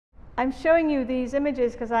I'm showing you these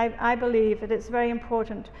images because I believe that it's very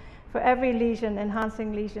important for every lesion,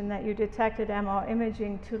 enhancing lesion, that you detect at MR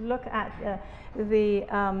imaging to look at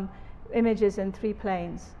the images in 3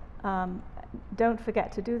 planes. Don't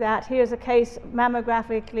forget to do that. Here's a case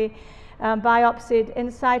mammographically biopsied in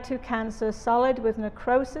situ cancer, solid with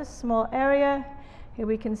necrosis, small area. Here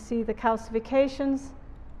we can see the calcifications.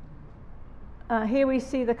 Here we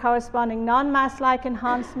see the corresponding non-mass-like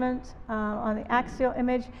enhancement on the axial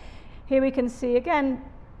image. Here we can see, again,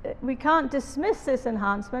 we can't dismiss this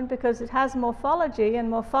enhancement because it has morphology, and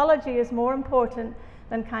morphology is more important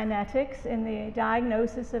than kinetics in the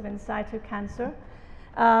diagnosis of in situ cancer.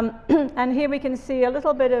 And here we can see a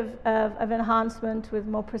little bit of enhancement with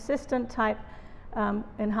more persistent type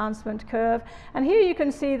enhancement curve. And here you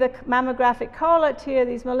can see the mammographic correlate here,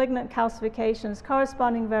 these malignant calcifications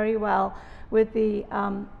corresponding very well with the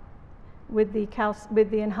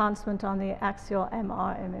enhancement on the axial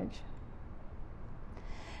MR image.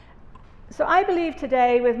 So I believe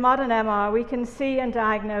today with modern MR we can see and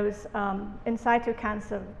diagnose in situ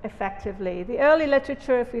cancer effectively. The early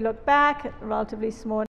literature, if we look back, relatively small